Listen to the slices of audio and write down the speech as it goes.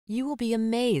You will be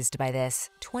amazed by this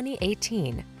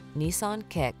 2018 Nissan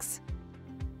Kicks.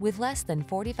 With less than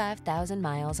 45,000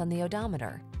 miles on the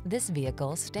odometer, this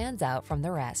vehicle stands out from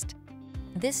the rest.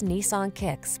 This Nissan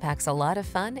Kicks packs a lot of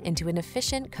fun into an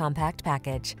efficient, compact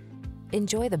package.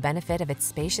 Enjoy the benefit of its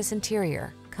spacious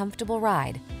interior, comfortable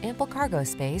ride, ample cargo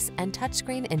space, and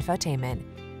touchscreen infotainment.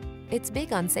 It's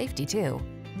big on safety too.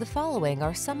 The following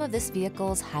are some of this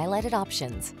vehicle's highlighted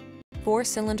options: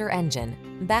 4-cylinder engine,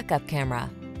 backup camera,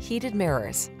 heated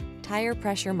mirrors, tire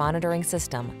pressure monitoring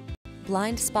system,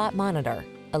 blind spot monitor,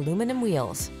 aluminum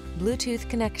wheels, Bluetooth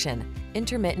connection,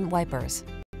 intermittent wipers,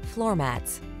 floor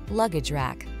mats, luggage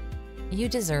rack. You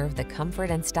deserve the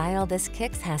comfort and style this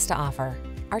Kicks has to offer.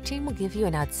 Our team will give you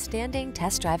an outstanding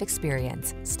test drive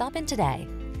experience. Stop in today.